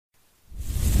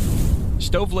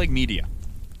Stoveleg Media,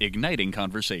 igniting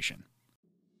conversation.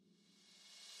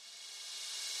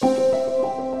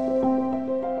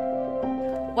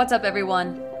 What's up,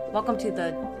 everyone? Welcome to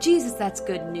the Jesus That's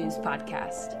Good News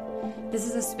podcast. This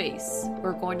is a space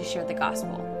where we're going to share the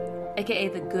gospel, aka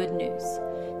the good news,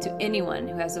 to anyone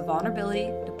who has the vulnerability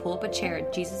to pull up a chair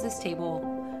at Jesus'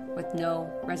 table with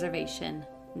no reservation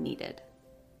needed.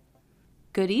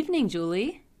 Good evening,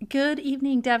 Julie. Good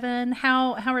evening, Devin.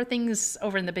 How are things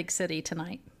over in the big city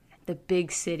tonight? The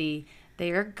big city. They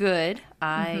are good.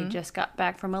 I just got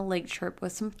back from a lake trip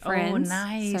with some friends. Oh,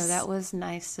 nice. So that was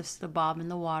nice, just the bob in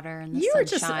the water and the You sunshine. are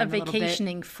just a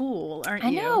vacationing fool, aren't you?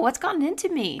 I know. What's gotten into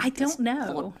me? I don't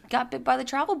know. Got bit by the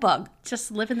travel bug.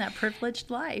 Just living that privileged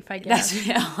life, I guess.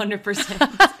 That's 100%.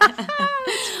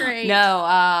 That's great.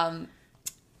 No,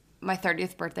 my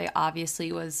 30th birthday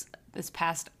obviously was this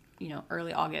past,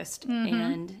 early August.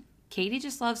 And Katie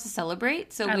just loves to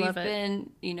celebrate. So we've been,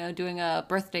 doing a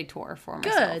birthday tour for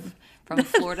myself. Good. From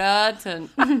Florida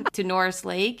to Norris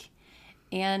Lake.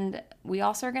 And we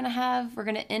also are going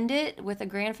to end it with a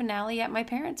grand finale at my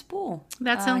parents' pool.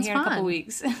 That sounds here fun. In a couple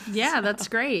weeks. Yeah, that's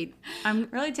great. I'm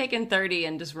really taking 30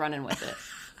 and just running with it.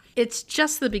 It's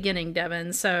just the beginning,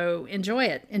 Devin, so enjoy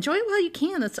it. Enjoy it while you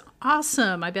can. That's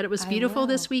awesome. I bet it was beautiful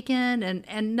this weekend,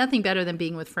 and nothing better than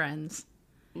being with friends.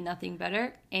 Nothing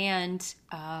better. And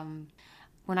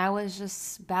when I was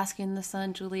just basking in the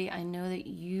sun, Julie, I know that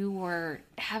you were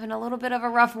having a little bit of a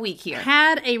rough week here.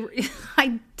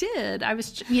 I did. I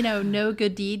was, no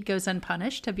good deed goes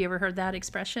unpunished. Have you ever heard that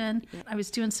expression? Yeah. I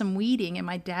was doing some weeding in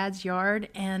my dad's yard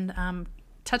and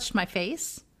touched my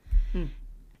face.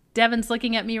 Devin's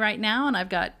looking at me right now, and I've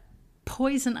got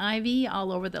poison ivy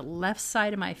all over the left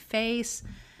side of my face.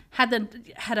 Had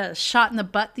a shot in the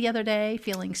butt the other day,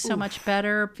 feeling so much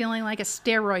better, feeling like a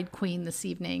steroid queen this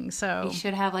evening. So you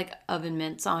should have like oven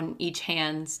mitts on each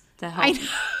hand to help.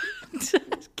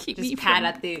 Keep just me pat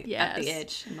at the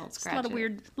itch and don't scratch.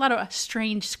 A lot of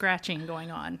strange scratching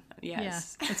going on.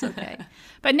 Yes, yeah, it's okay.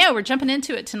 But no, we're jumping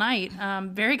into it tonight.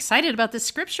 Very excited about this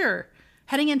scripture.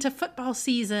 Heading into football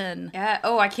season. Yeah.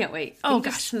 Oh, I can't wait. Oh,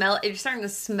 gosh. Smell it. You're starting to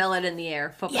smell it in the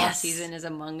air. Football season is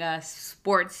among us.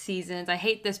 Sports seasons. I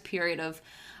hate this period of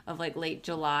like late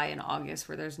July and August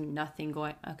where there's nothing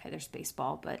going. Okay, there's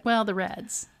baseball, but well, the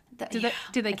Reds. Do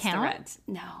they count? The Reds.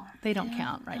 No, they don't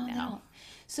count right now.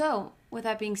 So, with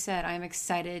that being said, I am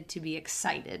excited to be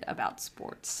excited about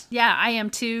sports. Yeah, I am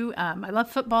too. I love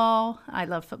football. I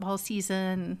love football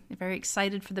season. I'm very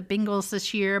excited for the Bengals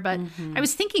this year. But I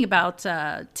was thinking about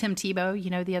Tim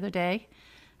Tebow, the other day,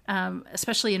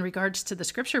 especially in regards to the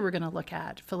scripture we're going to look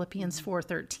at, Philippians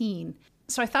 4:13.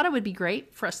 So I thought it would be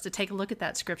great for us to take a look at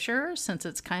that scripture since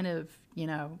it's kind of,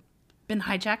 been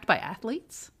hijacked by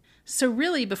athletes. So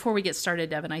really, before we get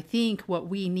started, Devin, I think what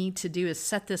we need to do is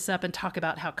set this up and talk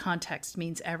about how context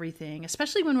means everything,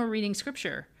 especially when we're reading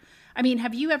scripture. I mean,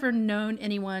 have you ever known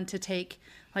anyone to take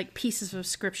like pieces of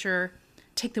scripture,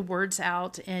 take the words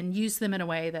out and use them in a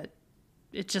way that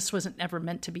it just wasn't ever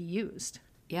meant to be used?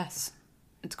 Yes.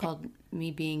 It's called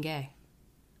me being gay.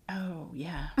 Oh,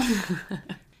 yeah.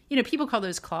 People call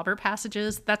those clobber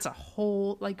passages. That's a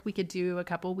whole, we could do a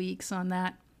couple weeks on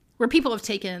that. Where people have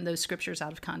taken those scriptures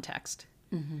out of context.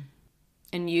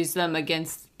 And use them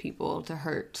against people to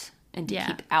hurt and to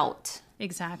keep out.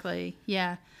 Exactly.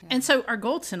 Yeah. And so our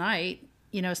goal tonight,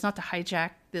 is not to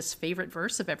hijack this favorite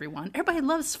verse of everyone. Everybody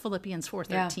loves Philippians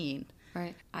 4:13. Yeah.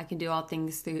 Right. I can do all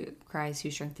things through Christ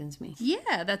who strengthens me.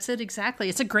 Yeah, that's it exactly.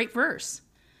 It's a great verse.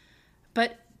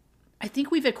 But I think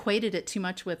we've equated it too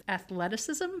much with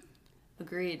athleticism.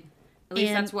 Agreed. At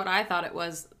least that's what I thought it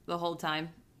was the whole time.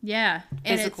 Yeah.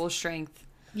 Physical strength.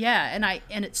 Yeah,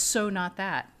 and it's so not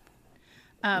that.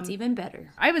 It's even better.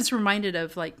 I was reminded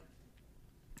of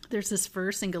there's this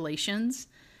verse in Galatians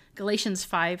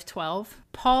 5:12.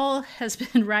 Paul has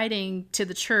been writing to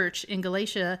the church in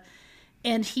Galatia,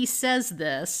 and he says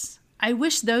this, "I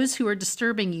wish those who are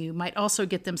disturbing you might also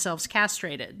get themselves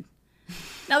castrated."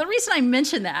 Now, the reason I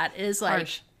mention that is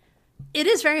harsh. It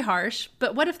is very harsh,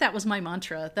 but what if that was my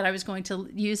mantra that I was going to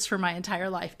use for my entire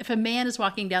life? If a man is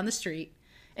walking down the street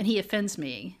and he offends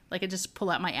me, I just pull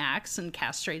out my axe and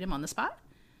castrate him on the spot?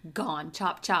 Gone.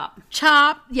 Chop, chop.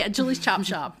 Chop. Yeah, Julie's Chop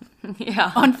Shop.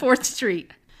 Yeah. On 4th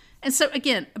Street. And so,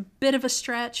 again, a bit of a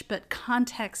stretch, but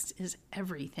context is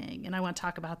everything. And I want to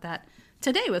talk about that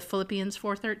today with Philippians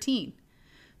 4:13.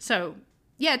 So,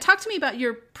 yeah, talk to me about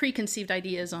your preconceived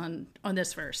ideas on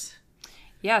this verse.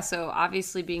 Yeah, so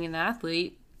obviously being an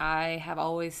athlete, I have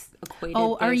always equated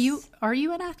are you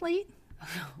an athlete?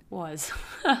 Was.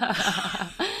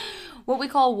 What we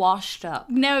call washed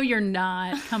up. No, you're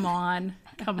not. Come on,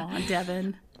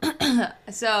 Devin.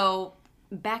 So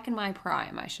back in my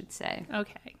prime, I should say.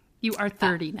 Okay. You are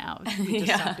 30 now. We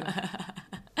just talked about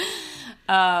it.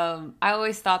 I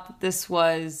always thought that this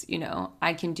was,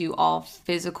 I can do all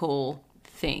physical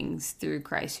things through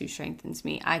Christ who strengthens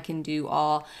me. I can do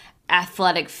all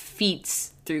athletic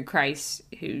feats through Christ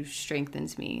who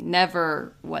strengthens me.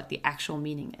 Never what the actual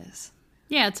meaning is.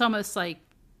 Yeah, it's almost like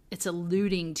it's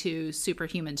alluding to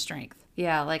superhuman strength.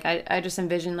 Yeah, like I just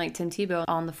envision like Tim Tebow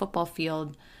on the football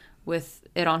field with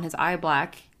it on his eye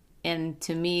black. And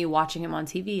to me, watching him on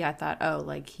TV, I thought, oh,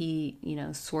 like he,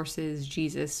 sources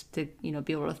Jesus to,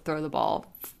 be able to throw the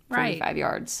ball 45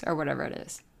 yards or whatever it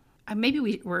is. Maybe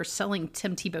we were selling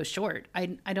Tim Tebow short.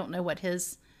 I don't know what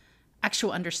his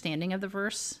actual understanding of the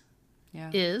verse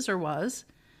is or was.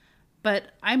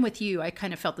 But I'm with you. I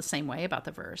kind of felt the same way about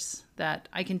the verse, that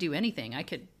I can do anything. I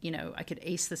could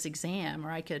ace this exam,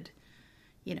 or I could,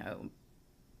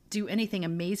 do anything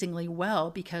amazingly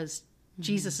well because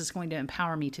Jesus is going to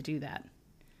empower me to do that.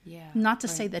 Yeah. Not to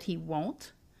say that he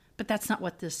won't, but that's not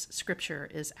what this scripture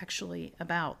is actually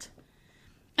about.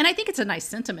 And I think it's a nice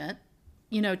sentiment,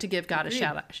 to give God a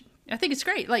shout out. I think it's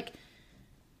great. Like,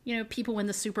 people win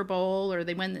the Super Bowl, or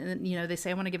they win, they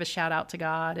say, I want to give a shout out to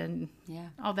God, and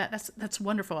all that. That's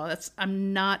wonderful.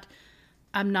 I'm not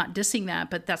dissing that,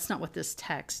 but that's not what this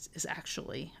text is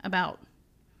actually about.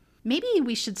 Maybe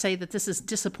we should say that this is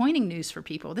disappointing news for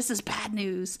people. This is bad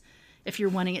news if you're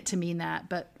wanting it to mean that,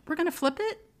 but we're going to flip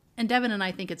it. And Devin and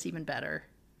I think it's even better.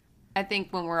 I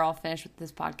think when we're all finished with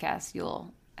this podcast,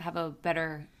 you'll have a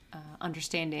better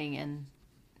understanding and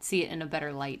see it in a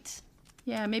better light.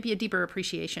 Yeah, maybe a deeper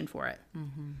appreciation for it.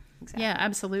 Mm-hmm. Exactly. Yeah,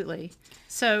 absolutely.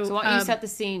 So why don't you set the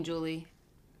scene, Julie?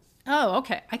 Oh,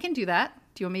 okay. I can do that.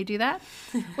 Do you want me to do that?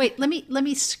 Wait, let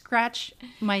me scratch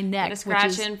my neck. Gotta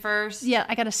scratch in first. Yeah,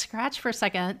 I got to scratch for a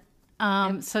second.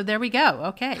 So there we go.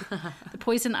 Okay. The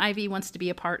poison ivy wants to be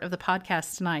a part of the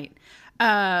podcast tonight.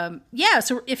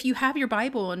 So if you have your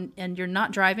Bible and you're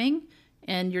not driving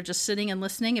and you're just sitting and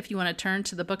listening, if you want to turn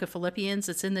to the book of Philippians,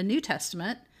 it's in the New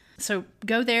Testament. So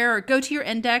go there, or go to your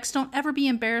index. Don't ever be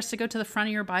embarrassed to go to the front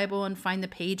of your Bible and find the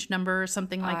page number or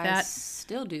something like that. I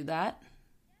still do that,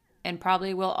 and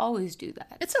probably will always do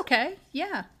that. It's okay.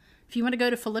 Yeah. If you want to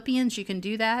go to Philippians, you can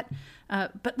do that.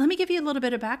 But let me give you a little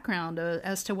bit of background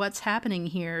as to what's happening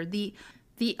here. The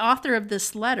author of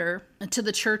this letter to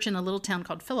the church in a little town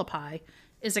called Philippi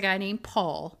is a guy named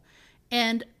Paul.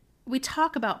 And we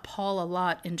talk about Paul a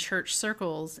lot in church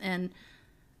circles. And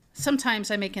sometimes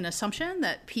I make an assumption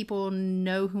that people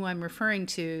know who I'm referring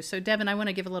to. So, Devin, I want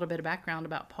to give a little bit of background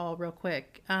about Paul real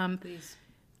quick. Please.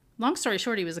 Long story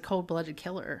short, he was a cold-blooded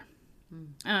killer.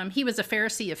 He was a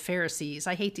Pharisee of Pharisees.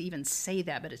 I hate to even say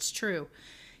that, but it's true.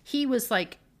 He was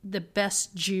like the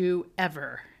best Jew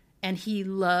ever, and he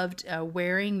loved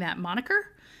wearing that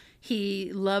moniker.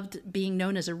 He loved being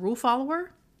known as a rule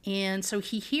follower, and so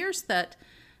he hears that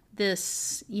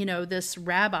this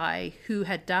rabbi who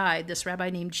had died, this rabbi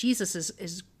named Jesus,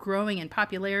 is growing in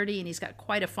popularity, and he's got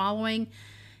quite a following.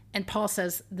 And Paul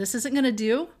says, this isn't going to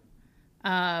do.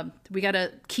 We got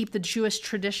to keep the Jewish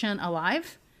tradition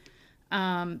alive.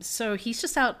 So he's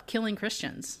just out killing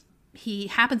Christians. He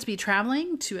happens to be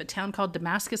traveling to a town called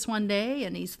Damascus one day,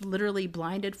 and he's literally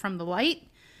blinded from the light.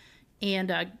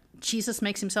 And Jesus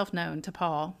makes himself known to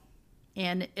Paul.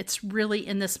 And it's really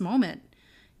in this moment,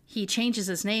 he changes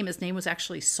his name. His name was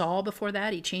actually Saul before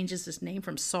that. He changes his name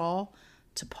from Saul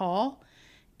to Paul.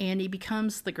 And he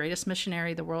becomes the greatest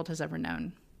missionary the world has ever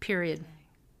known. Period.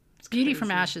 It's beauty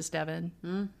from ashes, Devin.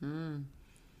 Mm-hmm.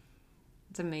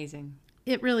 It's amazing.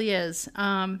 It really is.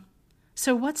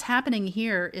 So what's happening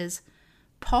here is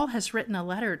Paul has written a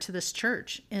letter to this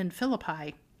church in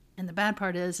Philippi. And the bad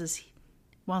part is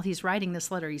while he's writing this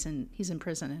letter, he's in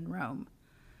prison in Rome.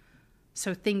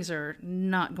 So things are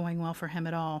not going well for him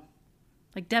at all.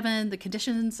 Like, Devin, the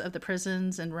conditions of the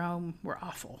prisons in Rome were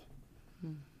awful.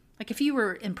 Like, if you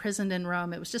were imprisoned in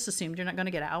Rome, it was just assumed you're not going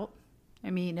to get out. I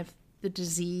mean, if the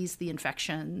disease, the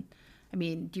infection,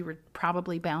 you were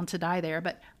probably bound to die there.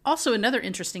 But also another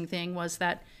interesting thing was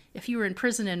that if you were in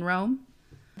prison in Rome,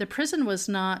 the prison was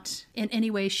not in any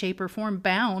way, shape, or form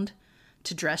bound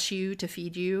to dress you, to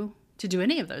feed you, to do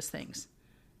any of those things.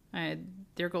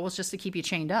 Their goal was just to keep you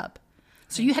chained up.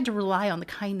 So you had to rely on the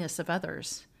kindness of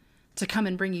others to come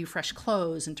and bring you fresh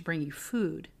clothes and to bring you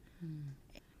food.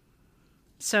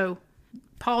 So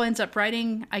Paul ends up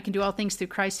writing, I can do all things through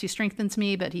Christ who strengthens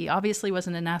me, but he obviously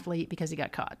wasn't an athlete because he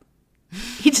got caught.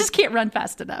 He just can't run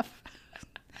fast enough.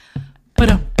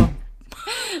 But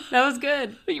that was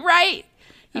good. Right.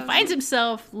 He finds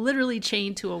himself literally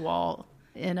chained to a wall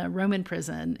in a Roman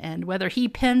prison. And whether he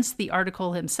pens the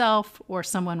article himself or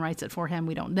someone writes it for him,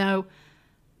 we don't know.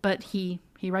 But he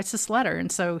writes this letter,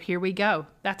 and so here we go.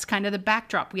 That's kind of the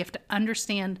backdrop. We have to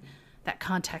understand that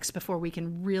context before we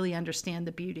can really understand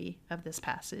the beauty of this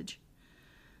passage.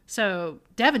 So,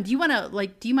 Devin, do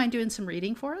you mind doing some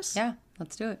reading for us? Yeah,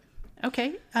 let's do it.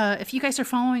 Okay. If you guys are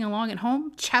following along at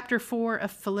home, chapter 4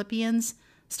 of Philippians,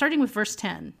 starting with verse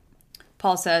 10.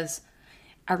 Paul says,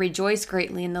 I rejoice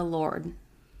greatly in the Lord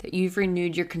that you've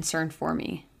renewed your concern for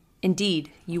me.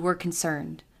 Indeed, you were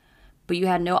concerned, but you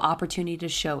had no opportunity to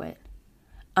show it.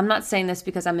 I'm not saying this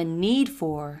because I'm in need,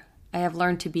 for I have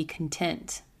learned to be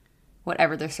content,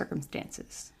 whatever the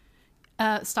circumstances.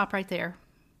 Stop right there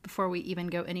before we even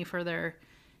go any further.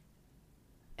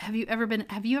 Are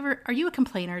you a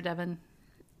complainer, Devin?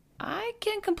 I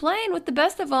can complain with the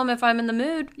best of them if I'm in the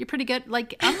mood. You're pretty good.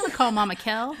 Like, I'm going to call Mama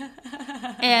Kel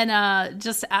and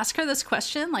just ask her this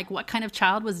question. Like, what kind of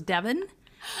child was Devin?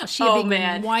 Was she a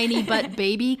big whiny butt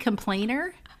baby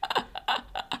complainer?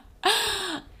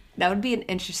 That would be an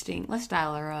interesting... Let's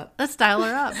dial her up.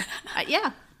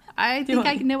 Yeah. I think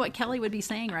I know what Kelly would be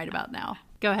saying right about now.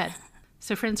 Go ahead.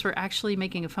 So, friends, we're actually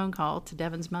making a phone call to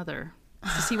Devin's mother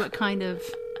to see what kind of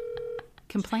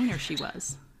complainer she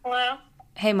was. Hello?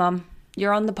 Hey, Mom.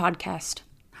 You're on the podcast.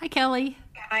 Hi, Kelly.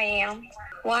 I am.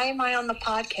 Why am I on the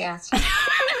podcast?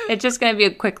 It's just going to be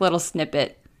a quick little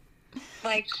snippet.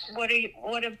 Like, what are you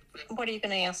going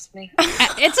to ask me?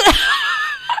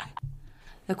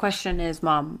 The question is,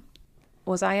 Mom,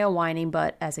 was I a whiny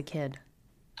butt as a kid?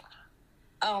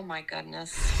 Oh, my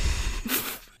goodness.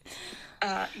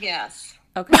 Yes.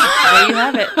 Okay, there you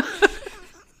have it.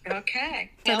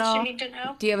 Okay. What else you need to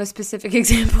know? Do you have a specific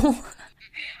example?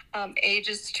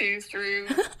 Ages 2 through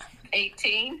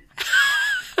 18.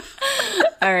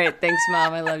 All right, thanks,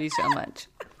 Mom. I love you so much.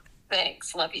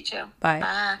 Thanks. Love you too. Bye.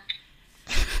 Bye.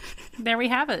 There we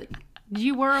have it.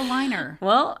 You were a whiner.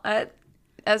 Well,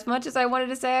 as much as I wanted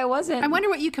to say I wasn't. I wonder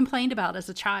what you complained about as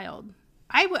a child.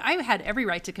 I had every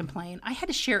right to complain. I had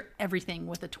to share everything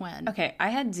with a twin. Okay, I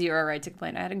had zero right to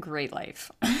complain. I had a great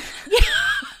life.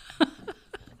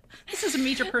 This is a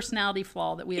major personality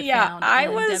flaw that we have found I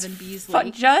in was Devin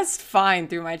Beasley. Just fine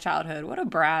through my childhood. What a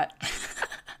brat.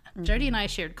 Jody and I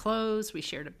shared clothes. We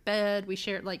shared a bed. We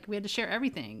had to share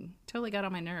everything. Totally got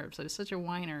on my nerves. I was such a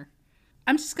whiner.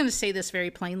 I'm just going to say this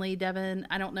very plainly, Devin.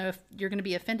 I don't know if you're going to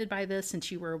be offended by this since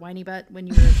you were a whiny butt when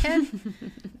you were a kid.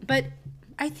 But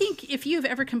I think if you've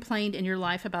ever complained in your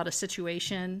life about a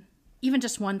situation, even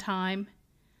just one time,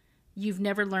 you've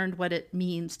never learned what it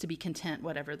means to be content,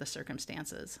 whatever the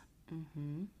circumstances.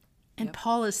 Mm-hmm. And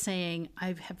Paul is saying,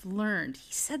 I have learned.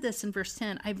 He said this in verse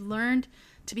 10. I've learned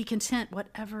to be content,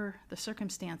 whatever the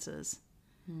circumstances.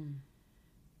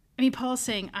 I mean, Paul's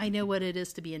saying, I know what it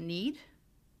is to be in need.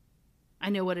 I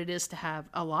know what it is to have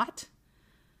a lot.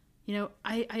 You know,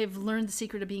 I have learned the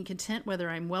secret of being content, whether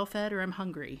I'm well-fed or I'm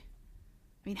hungry.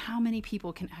 I mean, how many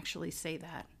people can actually say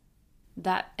that?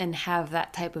 That and have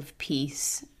that type of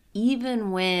peace,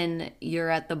 even when you're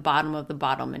at the bottom of the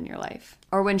bottom in your life.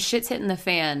 Or when shit's hitting the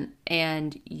fan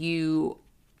and you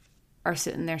are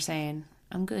sitting there saying,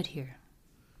 I'm good here.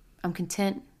 I'm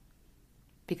content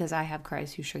because I have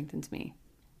Christ who strengthens me.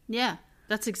 Yeah,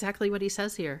 that's exactly what he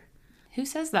says here. Who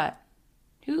says that?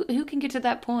 Who can get to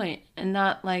that point and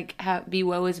not like be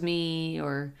woe is me?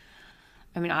 Or,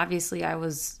 I mean, obviously I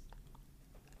was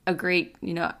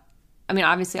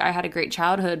obviously I had a great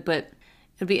childhood, but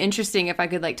it'd be interesting if I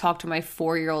could like talk to my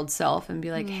 4-year-old self and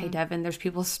be like, hey, Devin, there's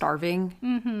people starving.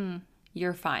 Mm-hmm.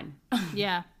 You're fine.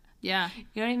 Yeah. Yeah.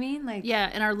 You know what I mean? Like,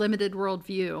 yeah. In our limited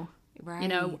worldview, right. You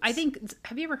know, I think,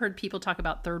 have you ever heard people talk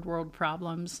about third world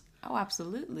problems? Oh,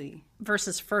 absolutely.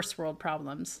 Versus first world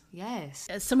problems. Yes.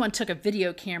 Someone took a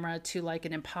video camera to like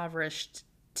an impoverished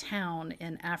town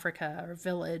in Africa or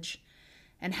village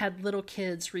and had little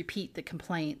kids repeat the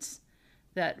complaints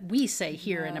that we say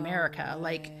here in America.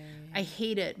 Like, I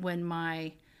hate it when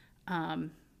my,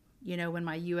 when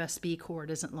my USB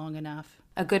cord isn't long enough.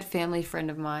 A good family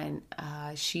friend of mine,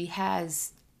 she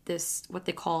has this, what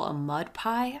they call a mud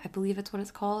pie, I believe it's what it's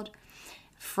called,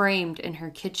 framed in her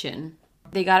kitchen.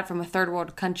 They got it from a third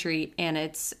world country, and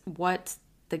it's what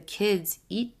the kids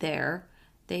eat there.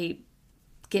 They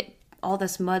get all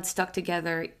this mud stuck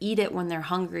together, eat it when they're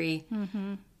hungry,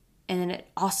 and then it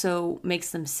also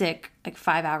makes them sick like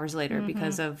 5 hours later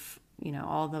because of,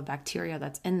 all the bacteria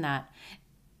that's in that.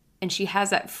 And she has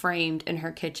that framed in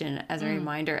her kitchen as a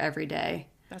reminder every day.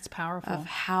 That's powerful. Of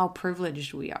how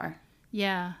privileged we are.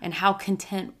 Yeah. And how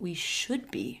content we should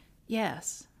be.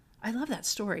 Yes. I love that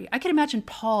story. I can imagine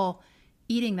Paul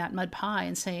eating that mud pie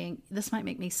and saying, this might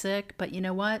make me sick, but you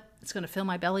know what? It's going to fill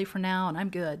my belly for now and I'm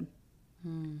good.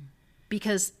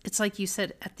 Because it's like you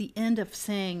said, at the end of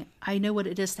saying, I know what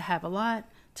it is to have a lot,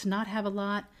 to not have a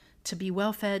lot, to be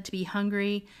well fed, to be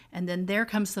hungry. And then there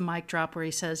comes the mic drop where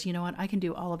he says, you know what, I can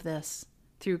do all of this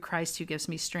through Christ who gives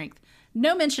me strength.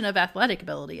 No mention of athletic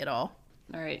ability at all.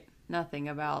 All right. Nothing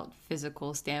about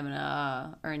physical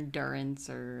stamina or endurance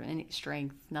or any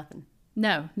strength. Nothing.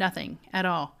 No, nothing at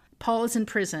all. Paul is in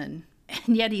prison,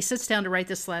 and yet he sits down to write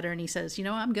this letter, and he says, you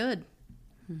know, I'm good.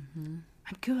 Mm-hmm.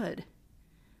 I'm good.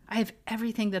 I have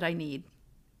everything that I need.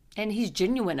 And he's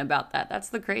genuine about that. That's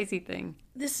the crazy thing.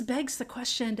 This begs the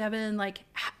question, Devin, like,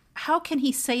 how can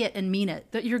he say it and mean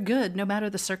it, that you're good no matter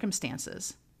the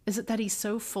circumstances? Is it that he's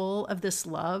so full of this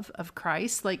love of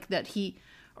Christ, like that he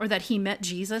met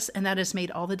Jesus and that has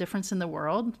made all the difference in the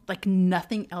world? Like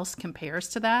nothing else compares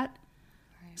to that.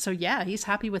 Right. So yeah, he's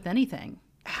happy with anything.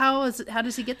 How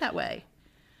does he get that way?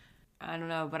 I don't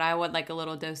know, but I would like a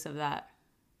little dose of that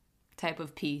type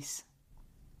of peace.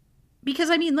 Because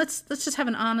I mean, let's just have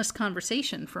an honest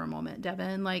conversation for a moment,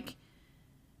 Devin. Like,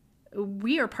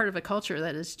 we are part of a culture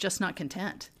that is just not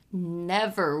content.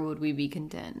 Never would we be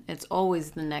content. It's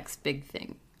always the next big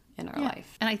thing in our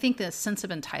life. And I think the sense of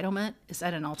entitlement is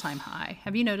at an all-time high.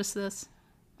 Have you noticed this?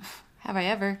 Have I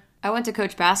ever? I went to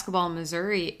coach basketball in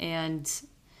Missouri, and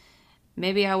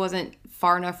maybe I wasn't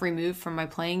far enough removed from my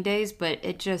playing days, but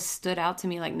it just stood out to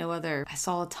me like no other. I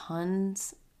saw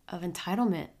tons of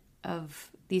entitlement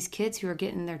of these kids who are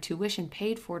getting their tuition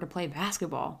paid for to play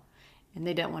basketball, and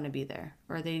they didn't want to be there,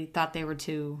 or they thought they were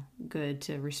too good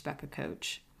to respect a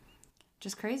coach.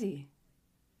 Just crazy.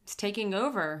 It's taking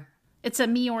over. It's a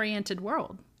me-oriented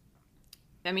world.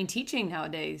 I mean, teaching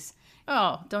nowadays.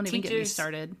 Oh, don't even get me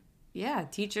started. Yeah,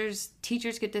 teachers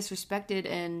get disrespected,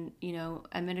 and, you know,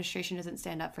 administration doesn't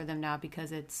stand up for them now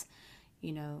because it's,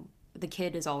 you know, the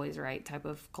kid is always right type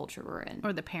of culture we're in.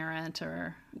 Or the parent,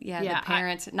 or... Yeah, the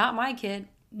parents. Not my kid.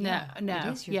 No. It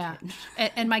is your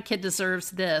kid. And my kid deserves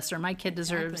this, or my kid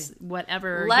deserves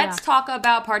whatever. Let's talk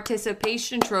about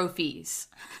participation trophies.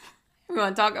 We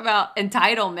want to talk about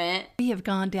entitlement. We have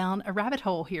gone down a rabbit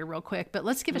hole here real quick, but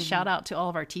let's give a shout out to all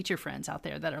of our teacher friends out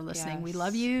there that are listening. Yes. We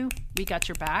love you. We got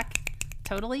your back.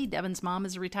 Totally. Devin's mom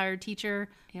is a retired teacher.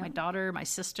 Yep. My daughter, my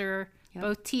sister,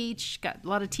 both teach. Got a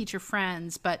lot of teacher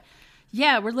friends. But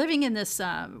yeah, we're living in this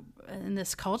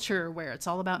culture where it's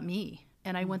all about me.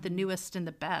 And I want the newest and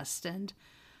the best. And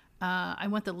I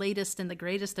want the latest and the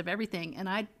greatest of everything. And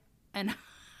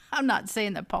I'm not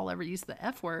saying that Paul ever used the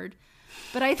F word.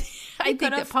 But I think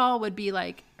that Paul would be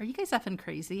like, are you guys effing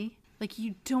crazy? Like,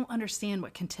 you don't understand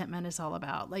what contentment is all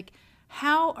about. Like,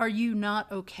 how are you not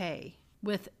okay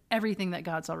with everything that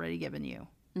God's already given you?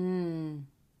 And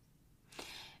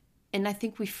I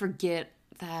think we forget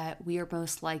that we are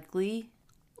most likely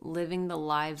living the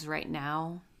lives right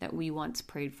now that we once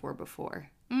prayed for before.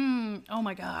 Oh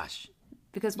my gosh.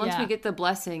 Because once we get the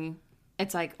blessing,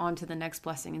 it's like on to the next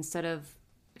blessing instead of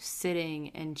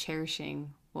sitting and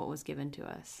cherishing what was given to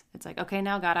us. It's like, okay,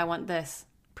 now God, I want this.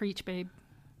 Preach, babe.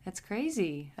 That's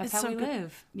crazy. That's how we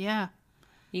live. Yeah.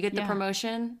 You get the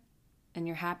promotion and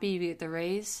you're happy, you get the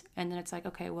raise, and then it's like,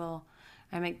 okay, well,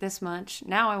 I make this much.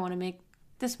 Now I want to make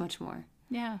this much more.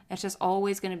 Yeah. It's just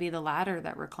always going to be the ladder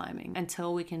that we're climbing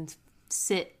until we can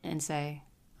sit and say,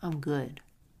 I'm good.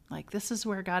 Like, this is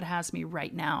where God has me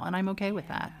right now, and I'm okay with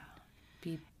that.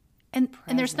 And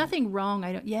there's nothing wrong.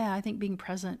 I think being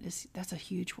present that's a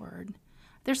huge word.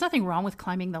 There's nothing wrong with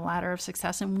climbing the ladder of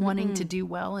success and wanting to do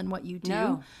well in what you do.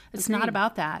 No, it's not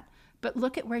about that. But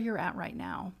look at where you're at right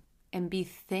now. And be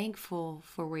thankful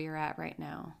for where you're at right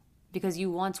now. Because you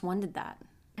once wanted that.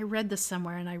 I read this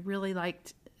somewhere, and I really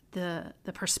liked the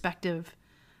perspective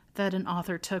that an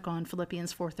author took on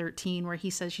Philippians 4:13, where he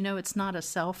says, you know, it's not a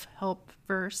self-help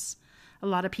verse. A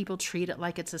lot of people treat it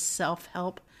like it's a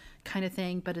self-help kind of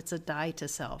thing, but it's a die to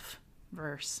self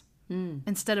verse.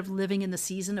 Instead of living in the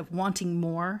season of wanting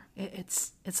more,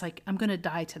 it's like, I'm going to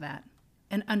die to that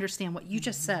and understand what you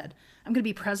just said. I'm going to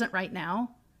be present right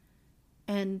now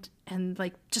and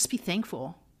like, just be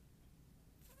thankful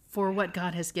for what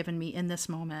God has given me in this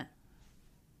moment.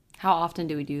 How often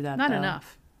do we do that? Not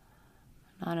enough.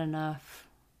 Not enough.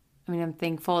 I mean, I'm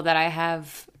thankful that I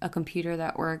have a computer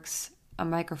that works, a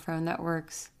microphone that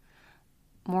works.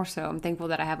 More so, I'm thankful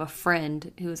that I have a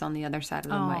friend who's on the other side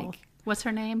of the mic. What's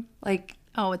her name?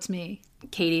 It's me.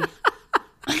 Katie.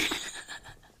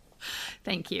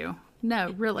 Thank you.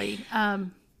 No, really. I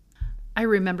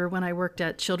remember when I worked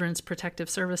at Children's Protective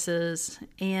Services,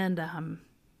 and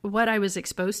what I was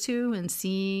exposed to and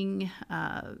seeing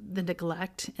the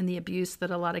neglect and the abuse that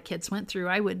a lot of kids went through.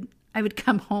 I would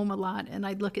come home a lot, and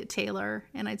I'd look at Taylor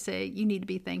and I'd say, you need to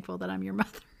be thankful that I'm your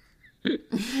mother.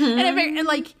 and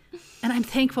I'm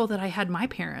thankful that I had my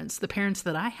parents, the parents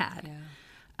that I had.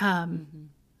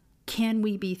 can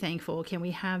we be thankful? Can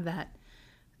we have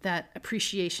that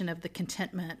appreciation of the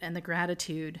contentment and the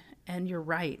gratitude? And you're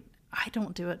right. I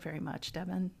don't do it very much,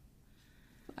 Devin.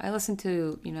 I listen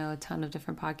to, a ton of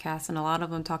different podcasts, and a lot of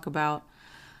them talk about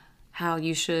how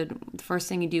you should, the first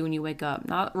thing you do when you wake up,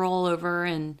 not roll over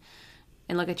and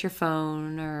look at your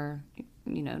phone or,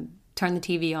 turn the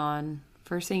TV on.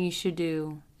 First thing you should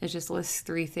do is just list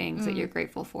 3 things that you're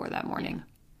grateful for that morning.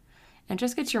 And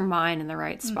just get your mind in the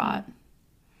right spot.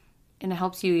 And it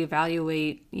helps you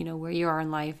evaluate, where you are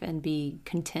in life and be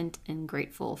content and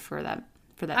grateful for that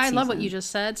I season. love what you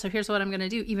just said. So here's what I'm going to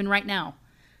do, even right now.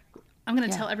 I'm going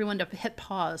to tell everyone to hit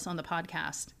pause on the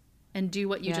podcast and do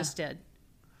what you just did.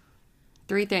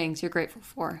 3 things you're grateful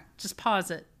for. Just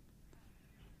pause it.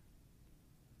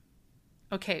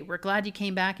 Okay, we're glad you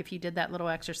came back if you did that little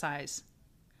exercise.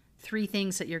 3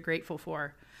 things that you're grateful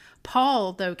for.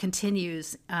 Paul, though,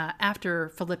 continues after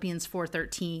Philippians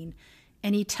 4:13,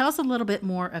 and he tells a little bit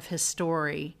more of his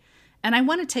story. And I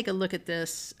want to take a look at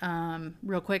this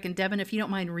real quick. And Devin, if you don't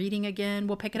mind reading again,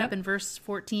 we'll pick it up in verse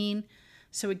 14.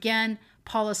 So again,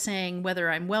 Paul is saying,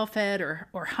 whether I'm well-fed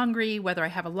or hungry, whether I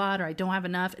have a lot or I don't have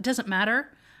enough, it doesn't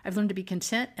matter. I've learned to be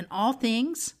content in all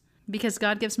things because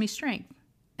God gives me strength.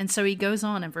 And so he goes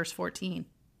on in verse 14.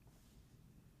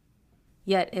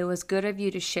 Yet it was good of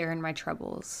you to share in my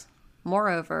troubles.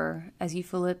 Moreover, as you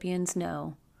Philippians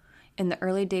know, in the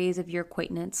early days of your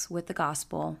acquaintance with the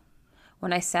gospel,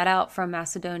 when I set out from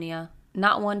Macedonia,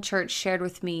 not one church shared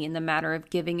with me in the matter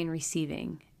of giving and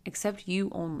receiving, except you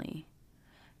only.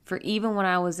 For even when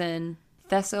I was in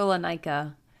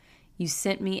Thessalonica, you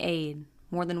sent me aid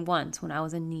more than once when I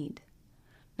was in need.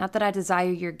 Not that I desire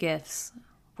your gifts.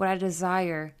 What I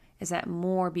desire is that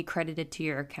more be credited to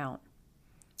your account.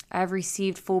 I have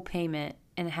received full payment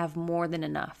and have more than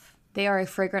enough. They are a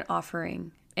fragrant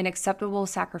offering, an acceptable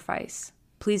sacrifice,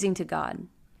 pleasing to God.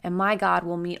 And my God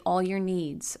will meet all your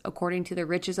needs according to the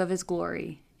riches of his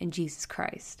glory in Jesus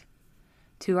Christ.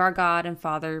 To our God and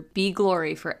Father be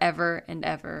glory forever and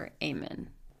ever. Amen.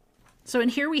 So, and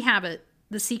here we have it,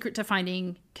 the secret to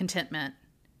finding contentment.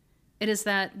 It is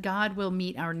that God will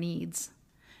meet our needs.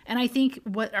 And I think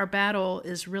what our battle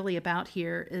is really about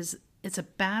here is it's a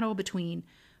battle between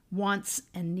wants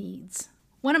and needs.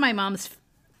 One of my mom's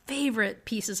favorite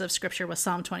pieces of scripture was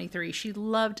Psalm 23. She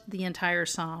loved the entire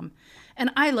psalm.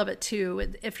 And I love it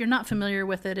too. If you're not familiar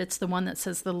with it, it's the one that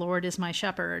says, "The Lord is my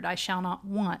shepherd, I shall not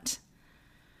want."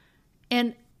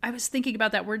 And I was thinking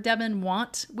about that word, Devin,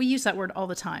 want. We use that word all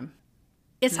the time.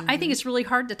 I think it's really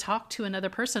hard to talk to another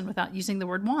person without using the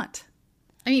word want.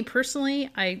 I mean, personally,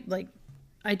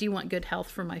 I do want good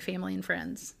health for my family and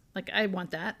friends. I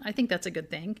want that. I think that's a good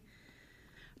thing.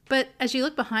 But as you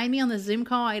look behind me on the Zoom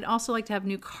call, I'd also like to have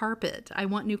new carpet. I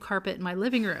want new carpet in my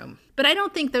living room. But I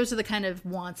don't think those are the kind of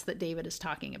wants that David is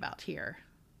talking about here.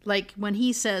 Like when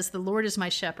he says, "The Lord is my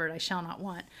shepherd, I shall not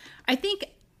want." I think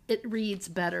it reads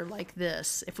better like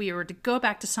this. If we were to go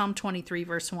back to Psalm 23,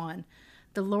 verse 1,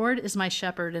 "The Lord is my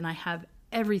shepherd and I have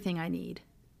everything I need."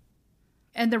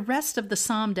 And the rest of the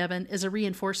psalm, Devin, is a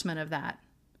reinforcement of that.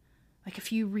 Like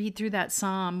if you read through that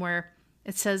psalm where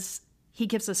it says he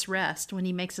gives us rest when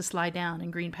he makes us lie down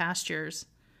in green pastures,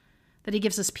 that he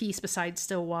gives us peace beside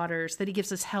still waters, that he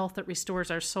gives us health that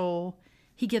restores our soul,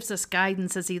 he gives us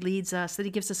guidance as he leads us, that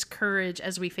he gives us courage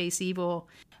as we face evil.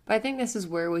 But I think this is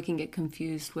where we can get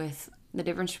confused with the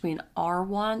difference between our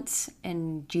wants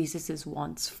and Jesus's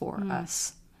wants for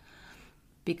us.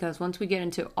 Because once we get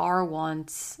into our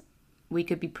wants, we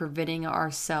could be preventing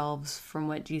ourselves from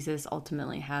what Jesus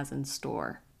ultimately has in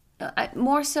store.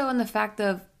 More so in the fact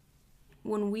of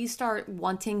when we start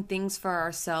wanting things for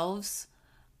ourselves,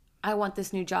 I want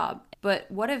this new job. But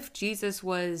what if Jesus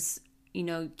was,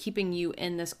 keeping you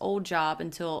in this old job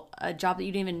until a job that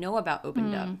you didn't even know about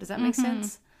opened up? Does that make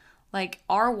sense? Like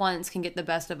our wants can get the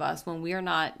best of us when we are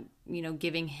not,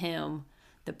 giving him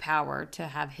the power to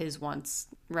have his wants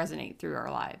resonate through our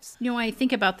lives. I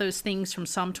think about those things from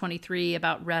Psalm 23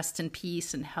 about rest and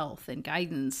peace and health and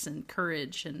guidance and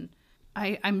courage. And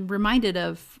I'm reminded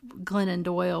of Glennon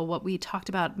Doyle, what we talked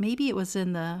about. Maybe it was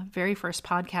in the very first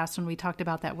podcast when we talked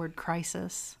about that word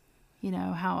crisis.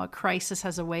 How a crisis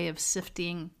has a way of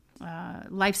sifting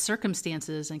life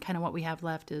circumstances, and kind of what we have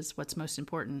left is what's most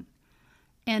important.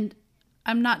 And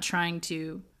I'm not trying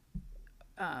to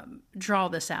draw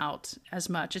this out as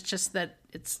much. It's just that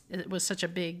it was such a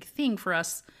big thing for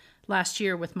us last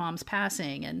year with Mom's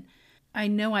passing. And I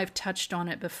know I've touched on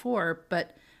it before,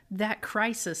 but that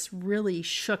crisis really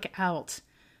shook out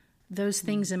those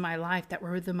things in my life that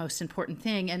were the most important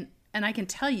thing. And I can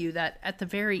tell you that at the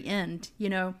very end,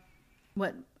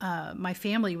 what my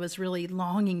family was really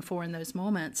longing for in those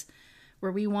moments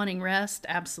Were we wanting rest?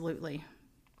 Absolutely.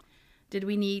 Did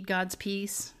we need God's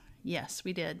peace? Yes,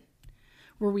 we did.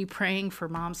 Were we praying for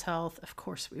Mom's health? Of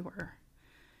course we were.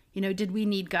 Did we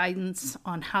need guidance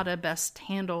on how to best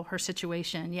handle her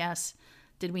situation? Yes.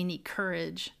 Did we need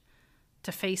courage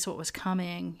to face what was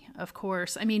coming? Of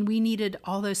course. I mean, we needed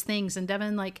all those things. And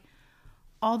Devin, like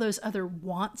all those other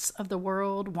wants of the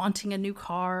world, wanting a new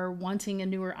car, wanting a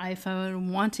newer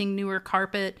iPhone, wanting newer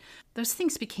carpet, those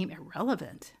things became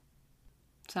irrelevant.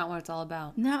 It's not what it's all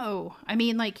about. No. I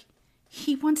mean, like,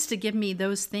 he wants to give me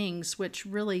those things which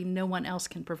really no one else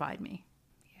can provide me.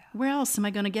 Yeah. Where else am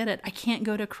I going to get it? I can't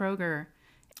go to Kroger.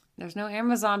 There's no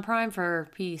Amazon Prime for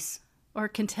peace. Or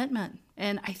contentment.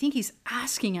 And I think he's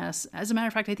asking us, as a matter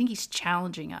of fact, I think he's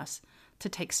challenging us to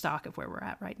take stock of where we're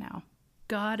at right now.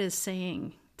 God is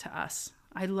saying to us,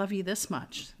 I love you this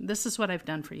much. This is what I've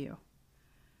done for you.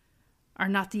 Are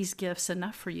not these gifts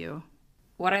enough for you?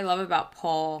 What I love about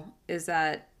Paul is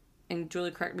that, and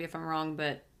Julie, correct me if I'm wrong,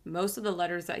 but most of the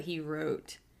letters that he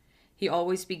wrote, he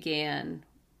always began,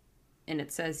 and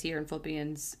it says here in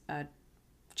Philippians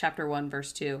chapter 1,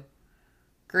 verse 2,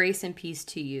 grace and peace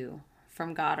to you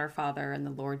from God our Father and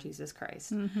the Lord Jesus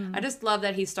Christ. Mm-hmm. I just love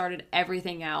that he started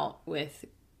everything out with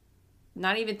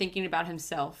not even thinking about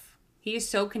himself. He is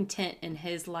so content in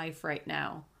his life right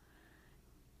now,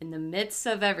 in the midst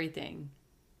of everything,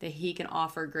 that he can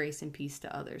offer grace and peace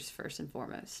to others first and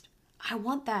foremost. I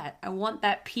want that. I want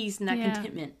that peace and that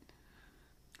contentment.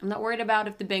 I'm not worried about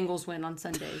if the Bengals win on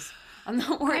Sundays. I'm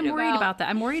worried about that.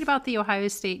 I'm worried about the Ohio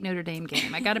State Notre Dame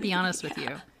game. I got to be honest with you.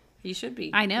 You should be.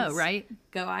 I know, right?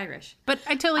 Go Irish. But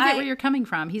I totally get where you're coming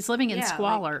from. He's living in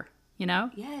squalor,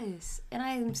 Yes. And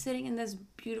I am sitting in this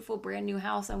beautiful brand new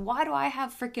house, and why do I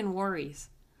have freaking worries?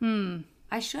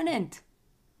 I shouldn't.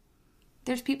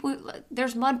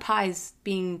 There's mud pies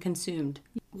being consumed.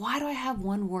 Why do I have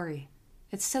one worry?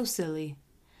 It's so silly.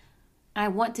 I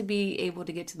want to be able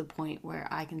to get to the point where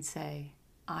I can say,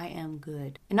 I am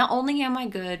good. And not only am I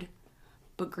good,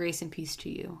 but grace and peace to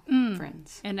you,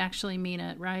 friends. And actually mean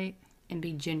it, right? And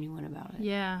be genuine about it.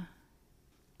 Yeah.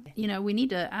 We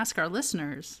need to ask our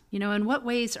listeners, in what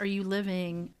ways are you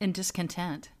living in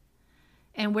discontent?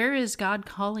 And where is God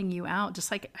calling you out?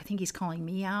 Just like I think he's calling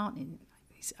me out. And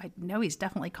I know he's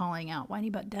definitely calling out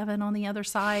Whitey Butt Devin on the other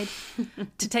side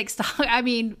to take stock. I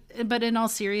mean, but in all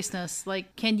seriousness,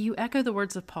 like, can you echo the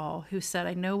words of Paul, who said,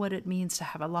 I know what it means to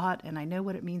have a lot, and I know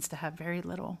what it means to have very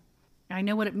little. I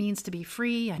know what it means to be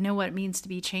free. I know what it means to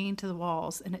be chained to the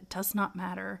walls, and it does not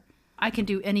matter. I can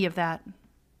do any of that.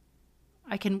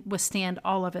 I can withstand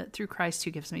all of it through Christ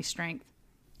who gives me strength.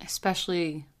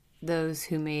 Especially those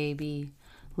who may be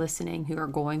listening, who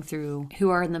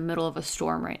are in the middle of a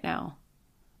storm right now.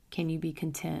 Can you be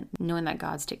content knowing that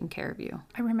God's taking care of you?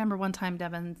 I remember one time,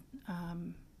 Devin,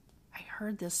 I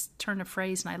heard this turn of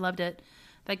phrase and I loved it,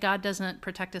 that God doesn't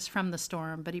protect us from the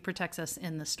storm, but he protects us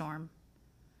in the storm.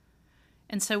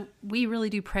 And so we really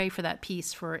do pray for that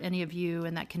peace for any of you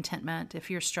and that contentment if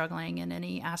you're struggling in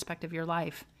any aspect of your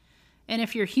life. And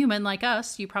if you're human like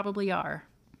us, you probably are.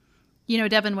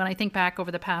 Devin, when I think back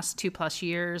over the past 2+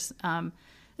 years,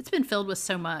 it's been filled with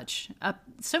so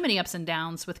many ups and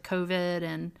downs with COVID,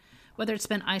 and whether it's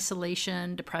been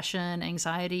isolation, depression,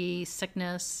 anxiety,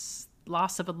 sickness,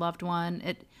 loss of a loved one.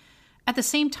 At the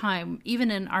same time, even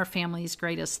in our family's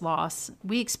greatest loss,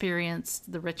 we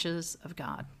experienced the riches of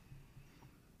God,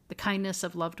 the kindness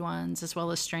of loved ones, as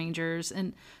well as strangers.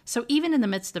 And so even in the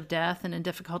midst of death and in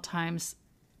difficult times,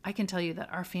 I can tell you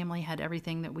that our family had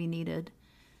everything that we needed,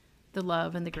 the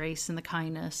love and the grace and the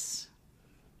kindness.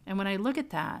 And when I look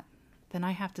at that, then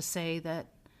I have to say that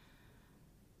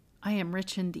I am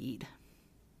rich indeed.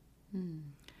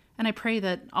 And I pray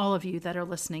that all of you that are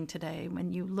listening today,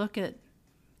 when you look at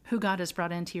who God has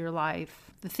brought into your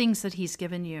life, the things that he's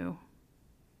given you,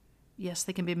 yes,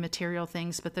 they can be material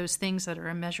things, but those things that are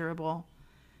immeasurable,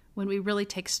 when we really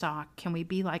take stock, can we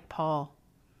be like Paul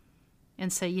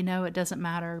and say, it doesn't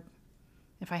matter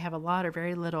if I have a lot or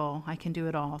very little, I can do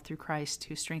it all through Christ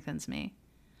who strengthens me.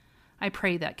 I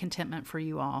pray that contentment for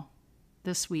you all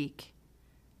this week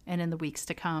and in the weeks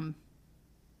to come.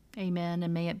 Amen,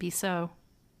 and may it be so.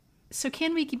 So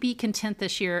can we be content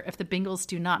this year if the Bengals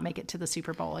do not make it to the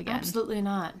Super Bowl again? Absolutely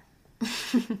not.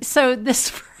 So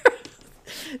this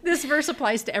verse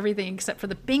applies to everything except for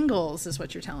the Bengals, is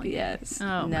what you're telling me. Yes.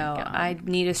 Oh, no, my God. I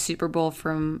need a Super Bowl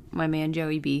from my man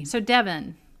Joey B. So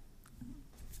Devin,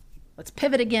 let's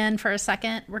pivot again for a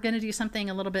second. We're going to do something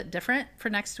a little bit different for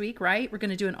next week, right? We're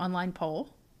going to do an online poll.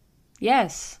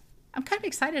 Yes. I'm kind of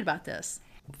excited about this.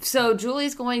 So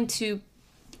Julie's going to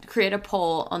create a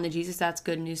poll on the Jesus That's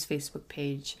Good News Facebook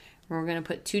page. We're going to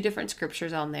put 2 different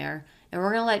scriptures on there. And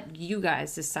we're going to let you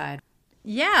guys decide.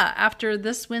 Yeah, after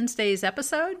this Wednesday's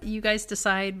episode, you guys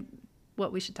decide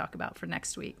what we should talk about for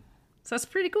next week. So that's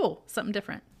pretty cool. Something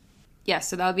different. Yeah,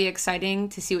 so that'll be exciting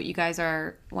to see what you guys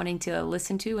are wanting to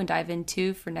listen to and dive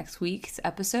into for next week's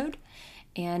episode.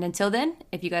 And until then,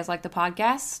 if you guys like the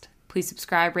podcast, please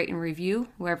subscribe, rate, and review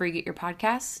wherever you get your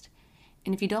podcast.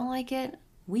 And if you don't like it,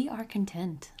 we are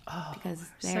content. Because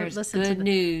there's good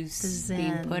news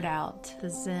being put out. The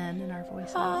zen in our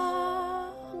voices.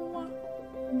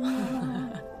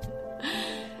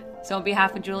 So on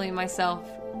behalf of Julie and myself,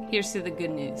 here's to the good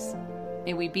news.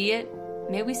 May we be it,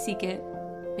 may we seek it,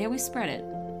 may we spread it.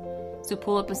 So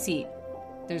pull up a seat.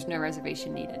 There's no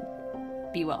reservation needed.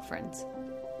 Be well, friends.